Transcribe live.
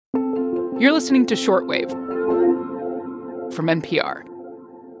You're listening to Shortwave from NPR.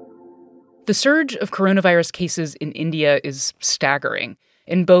 The surge of coronavirus cases in India is staggering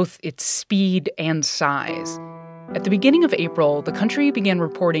in both its speed and size. At the beginning of April, the country began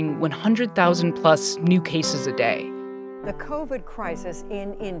reporting 100,000 plus new cases a day. The COVID crisis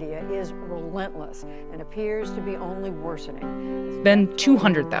in India is relentless and appears to be only worsening. Then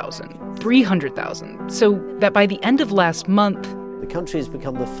 200,000, 300,000, so that by the end of last month, the country has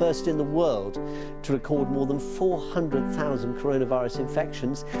become the first in the world to record more than 400,000 coronavirus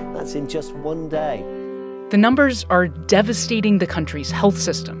infections. That's in just one day. The numbers are devastating the country's health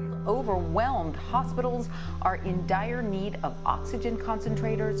system. Overwhelmed hospitals are in dire need of oxygen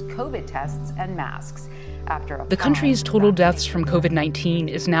concentrators, COVID tests, and masks. The country's total deaths from COVID-19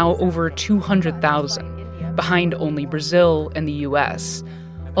 is now over 200,000, behind only Brazil and the U.S.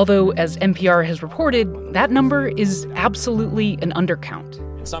 Although, as NPR has reported, that number is absolutely an undercount.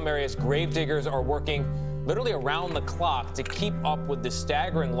 In some areas, gravediggers are working literally around the clock to keep up with the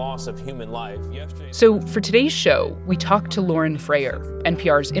staggering loss of human life. So for today's show, we talked to Lauren Frayer,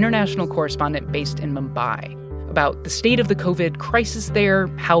 NPR's international correspondent based in Mumbai, about the state of the COVID crisis there,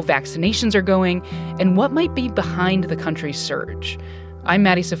 how vaccinations are going, and what might be behind the country's surge. I'm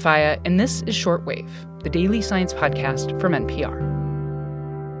Maddie Sofia, and this is Shortwave, the daily science podcast from NPR.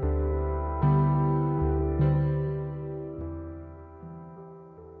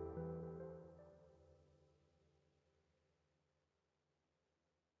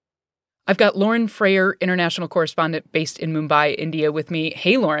 I've got Lauren Frayer, international correspondent based in Mumbai, India, with me.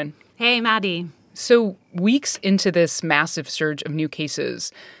 Hey, Lauren. Hey, Maddie. So weeks into this massive surge of new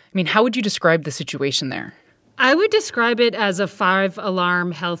cases, how would you describe the situation there? I would describe it as a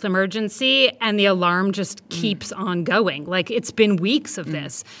 5-alarm health emergency, and the alarm just keeps on going. Like, it's been weeks of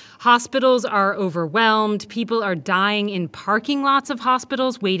this. Hospitals are overwhelmed. People are dying in parking lots of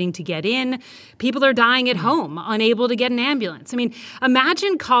hospitals waiting to get in. People are dying at home, unable to get an ambulance.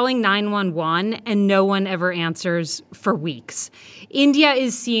 Imagine calling 911 and no one ever answers for weeks. India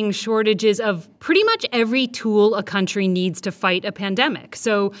is seeing shortages of pretty much every tool a country needs to fight a pandemic.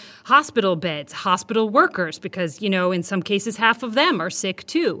 So hospital beds, hospital workers, because, in some cases half of them are sick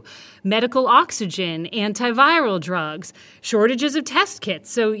too. Medical oxygen, antiviral drugs, shortages of test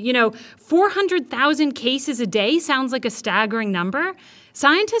kits. So, 400,000 cases a day sounds like a staggering number.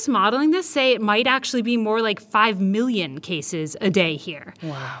 Scientists modeling this say it might actually be more like 5 million cases a day here.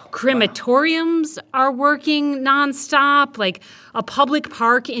 Wow. Crematoriums are working nonstop. Like, a public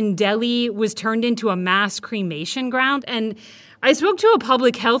park in Delhi was turned into a mass cremation ground. And I spoke to a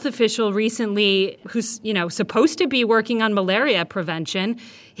public health official recently who's, supposed to be working on malaria prevention.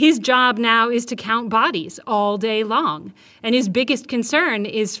 His job now is to count bodies all day long. And his biggest concern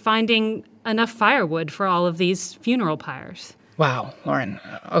is finding enough firewood for all of these funeral pyres. Wow, Lauren.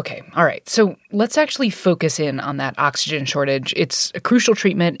 Okay, all right. So let's actually focus in on that oxygen shortage. It's a crucial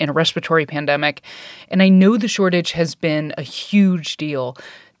treatment in a respiratory pandemic, and I know the shortage has been a huge deal.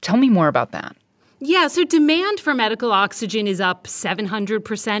 Tell me more about that. Yeah, so demand for medical oxygen is up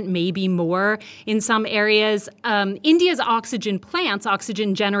 700%, maybe more in some areas. India's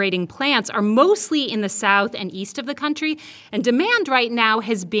oxygen-generating plants are mostly in the south and east of the country, and demand right now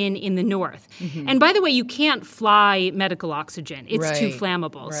has been in the north. Mm-hmm. And by the way, you can't fly medical oxygen. It's too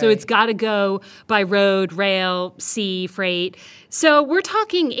flammable. Right. So it's got to go by road, rail, sea, freight. So we're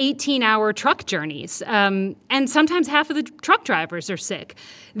talking 18-hour truck journeys, and sometimes half of the truck drivers are sick.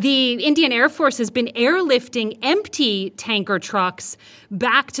 The Indian Air Force has been airlifting empty tanker trucks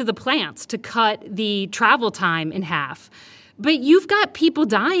back to the plants to cut the travel time in half. But you've got people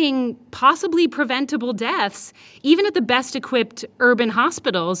dying, possibly preventable deaths, even at the best-equipped urban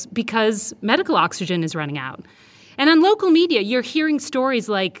hospitals because medical oxygen is running out. And on local media, you're hearing stories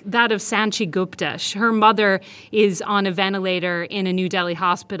like that of Sanchi Gupta. Her mother is on a ventilator in a New Delhi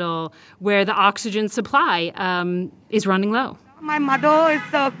hospital where the oxygen supply is running low. My mother is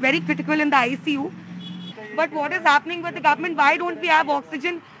very critical in the ICU. But what is happening with the government? Why don't we have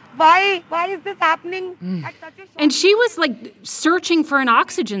oxygen? Why is this happening at such a short And she was searching for an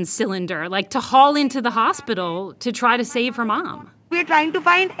oxygen cylinder, to haul into the hospital to try to save her mom. We're trying to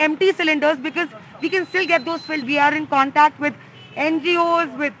find empty cylinders because we can still get those filled. We are in contact with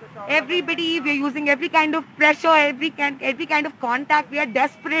NGOs, with everybody. We're using every kind of pressure, every kind of contact. We are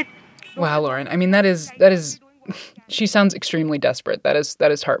desperate. Wow, Lauren. That is she sounds extremely desperate. That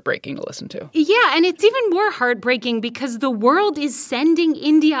is heartbreaking to listen to. Yeah, and it's even more heartbreaking because the world is sending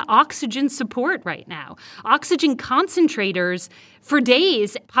India oxygen support right now. Oxygen concentrators for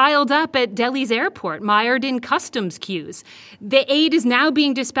days piled up at Delhi's airport, mired in customs queues. The aid is now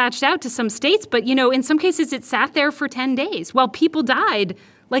being dispatched out to some states, but, in some cases it sat there for 10 days while people died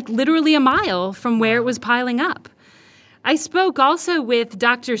like literally a mile from where it was piling up. I spoke also with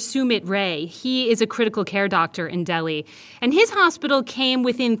Dr. Sumit Ray. He is a critical care doctor in Delhi, and his hospital came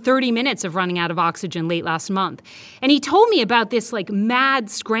within 30 minutes of running out of oxygen late last month. And he told me about this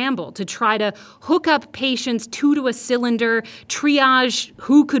mad scramble to try to hook up patients to a cylinder, triage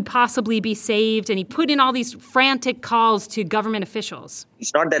who could possibly be saved, and he put in all these frantic calls to government officials.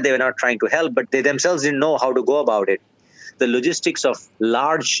 It's not that they were not trying to help, but they themselves didn't know how to go about it. The logistics of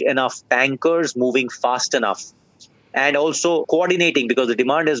large enough tankers moving fast enough, and also coordinating, because the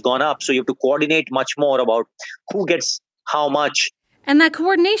demand has gone up. So you have to coordinate much more about who gets how much. And that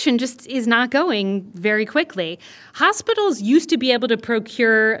coordination just is not going very quickly. Hospitals used to be able to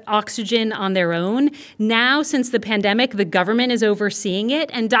procure oxygen on their own. Now, since the pandemic, the government is overseeing it,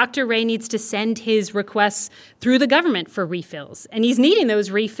 and Dr. Ray needs to send his requests through the government for refills. And he's needing those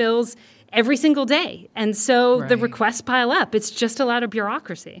refills every single day. And so the requests pile up. It's just a lot of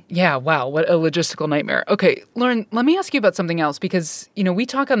bureaucracy. Yeah, wow, what a logistical nightmare. Okay, Lauren, let me ask you about something else because, we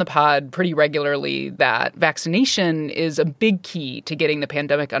talk on the pod pretty regularly that vaccination is a big key to getting the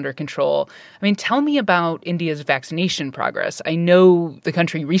pandemic under control. I mean, tell me about India's vaccination progress. I know the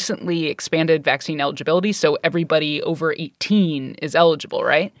country recently expanded vaccine eligibility, so everybody over 18 is eligible,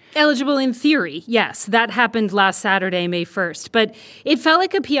 right? Eligible in theory, yes. That happened last Saturday, May 1st. But it felt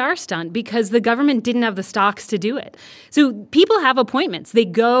like a PR stunt because the government didn't have the stocks to do it. So people have appointments. They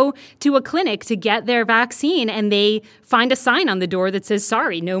go to a clinic to get their vaccine and they find a sign on the door that says,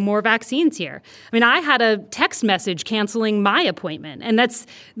 sorry, no more vaccines here. I mean, I had a text message canceling my appointment, and that's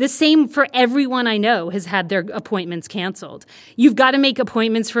the same for everyone I know has had their appointments canceled. You've got to make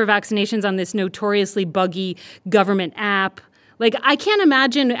appointments for vaccinations on this notoriously buggy government app. I can't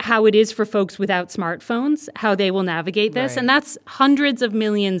imagine how it is for folks without smartphones, how they will navigate this. Right. And that's hundreds of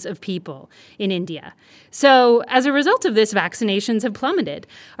millions of people in India. So as a result of this, vaccinations have plummeted.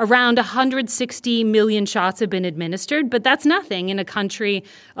 Around 160 million shots have been administered, but that's nothing in a country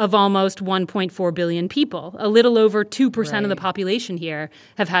of almost 1.4 billion people. A little over 2% of the population here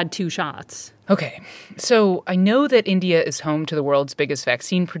have had 2 shots. Okay, so I know that India is home to the world's biggest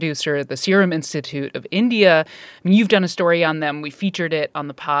vaccine producer, the Serum Institute of India. I mean, you've done a story on them. We featured it on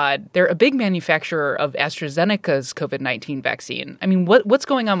the pod. They're a big manufacturer of AstraZeneca's COVID-19 vaccine. I mean, what's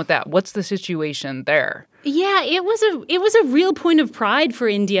going on with that? What's the situation there? Yeah, it was a real point of pride for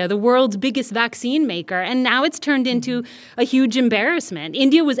India, the world's biggest vaccine maker, and now it's turned into a huge embarrassment.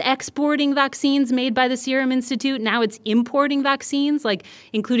 India was exporting vaccines made by the Serum Institute. Now it's importing vaccines,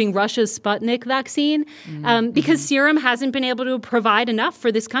 including Russia's Sputnik vaccine, because Serum hasn't been able to provide enough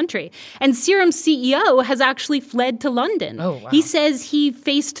for this country. And Serum's CEO has actually fled to London. Oh, wow. He says he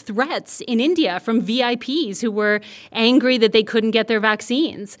faced threats in India from VIPs who were angry that they couldn't get their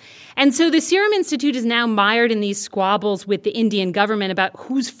vaccines. And so the Serum Institute is now mired in these squabbles with the Indian government about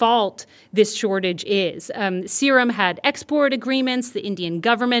whose fault this shortage is. Serum had export agreements. The Indian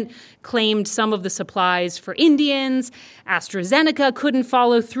government claimed some of the supplies for Indians. AstraZeneca couldn't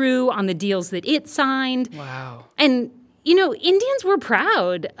follow through on the deals that it signed. Wow. And Indians were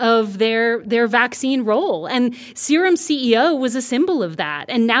proud of their vaccine role, and Serum's CEO was a symbol of that.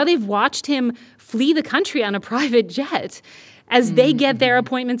 And now they've watched him flee the country on a private jet as they get their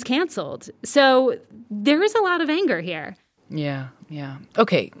appointments canceled. So there is a lot of anger here. Yeah.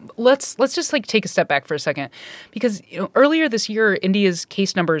 Okay, let's just take a step back for a second, because earlier this year, India's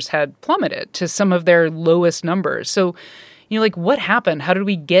case numbers had plummeted to some of their lowest numbers. So, what happened? How did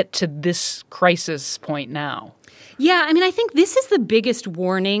we get to this crisis point now? Yeah, I mean, I think this is the biggest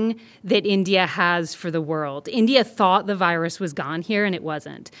warning that India has for the world. India thought the virus was gone here, and it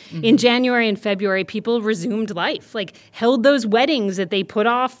wasn't. Mm-hmm. In January and February, people resumed life, held those weddings that they put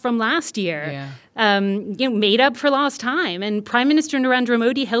off from last year, made up for lost time. And Prime Minister Narendra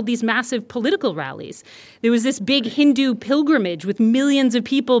Modi held these massive political rallies. There was this big Hindu pilgrimage with millions of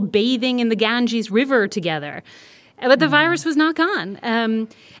people bathing in the Ganges River together. But the virus was not gone. And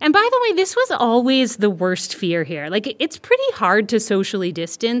by the way, this was always the worst fear here. It's pretty hard to socially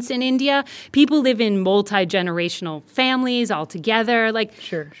distance in India. People live in multi-generational families all together.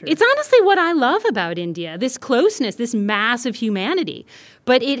 Sure. It's honestly what I love about India, this closeness, this mass of humanity.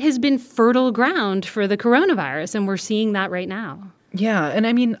 But it has been fertile ground for the coronavirus, and we're seeing that right now. Yeah, and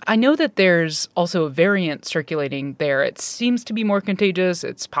I mean, I know that there's also a variant circulating there. It seems to be more contagious.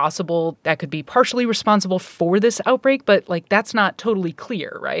 It's possible that could be partially responsible for this outbreak, but that's not totally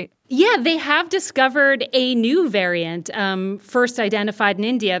clear, right? Yeah, they have discovered a new variant, first identified in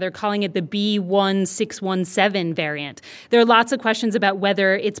India. They're calling it the B.1.617 variant. There are lots of questions about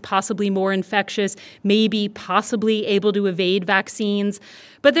whether it's possibly more infectious, maybe possibly able to evade vaccines.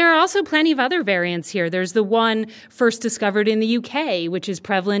 But there are also plenty of other variants here. There's the one first discovered in the UK, which is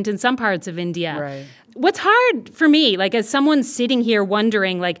prevalent in some parts of India. Right. What's hard for me, like as someone sitting here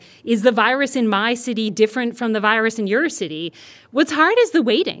wondering, like, is the virus in my city different from the virus in your city? What's hard is the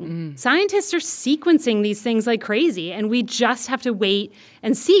waiting. Scientists are sequencing these things like crazy, and we just have to wait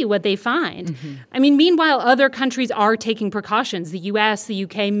and see what they find. I mean, meanwhile, other countries are taking precautions. The US, the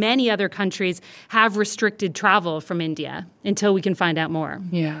UK, many other countries have restricted travel from India until we can find out more.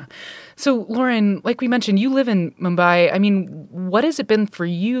 Yeah. So, Lauren, like we mentioned, you live in Mumbai. I mean, what has it been for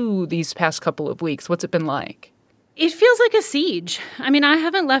you these past couple of weeks? What's it been like? It feels like a siege. I mean, I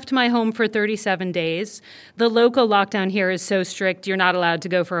haven't left my home for 37 days. The local lockdown here is so strict, you're not allowed to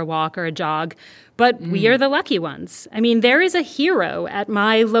go for a walk or a jog. But we are the lucky ones. I mean, there is a hero at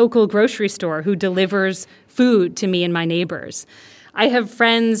my local grocery store who delivers food to me and my neighbors. I have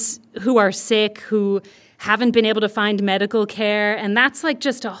friends who are sick, who haven't been able to find medical care, and that's like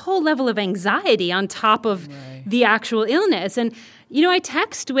just a whole level of anxiety on top of the actual illness. And, you know, I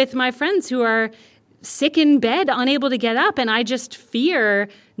text with my friends who are sick in bed, unable to get up, and I just fear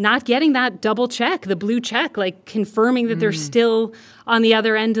not getting that double check, the blue check, like confirming that they're still on the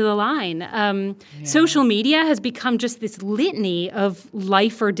other end of the line. Social media has become just this litany of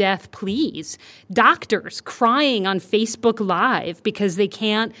life or death pleas. Doctors crying on Facebook Live because they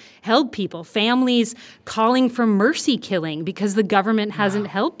can't help people. Families calling for mercy killing because the government hasn't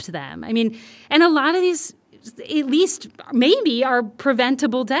helped them. I mean, and a lot of these, at least maybe, are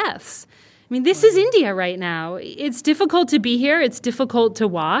preventable deaths. I mean, this is India right now. It's difficult to be here. It's difficult to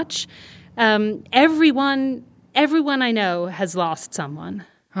watch. Everyone I know has lost someone.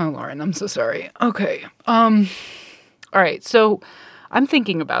 Oh, Lauren, I'm so sorry. Okay. All right. So I'm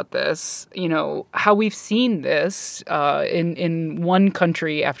thinking about this, you know, how we've seen this in one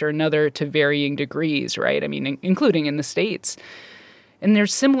country after another to varying degrees, right? I mean, including in the States. And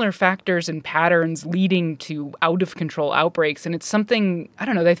there's similar factors and patterns leading to out-of-control outbreaks. And it's something, I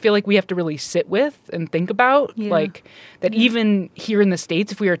don't know, I feel like we have to really sit with and think about. Like, that even here in the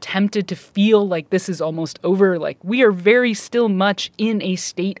States, if we are tempted to feel like this is almost over, like, we are very still much in a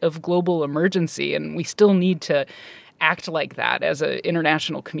state of global emergency. And we still need to act like that as an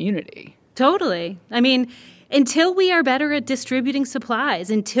international community. Totally. I mean, until we are better at distributing supplies,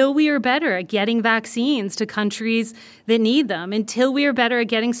 until we are better at getting vaccines to countries that need them, until we are better at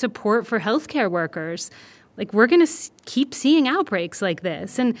getting support for healthcare workers, like, we're going to keep seeing outbreaks like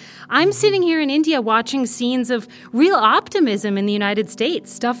this. And I'm sitting here in India watching scenes of real optimism in the United States,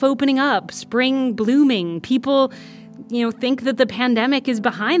 stuff opening up, spring blooming, people, you know, think that the pandemic is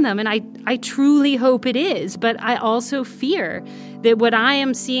behind them. And I truly hope it is. But I also fear that what I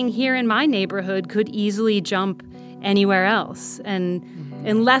am seeing here in my neighborhood could easily jump anywhere else. And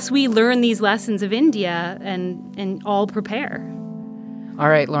unless we learn these lessons of India and all prepare. All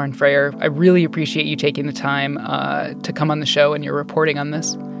right, Lauren Frayer, I really appreciate you taking the time to come on the show and your reporting on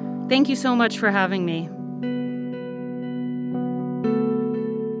this. Thank you so much for having me.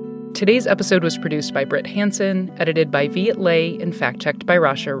 Today's episode was produced by Britt Hansen, edited by Viet Le, and fact-checked by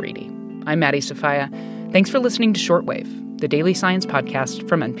Rasha Reedy. I'm Maddie Sofia. Thanks for listening to Shortwave, the daily science podcast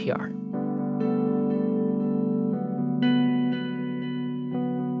from NPR.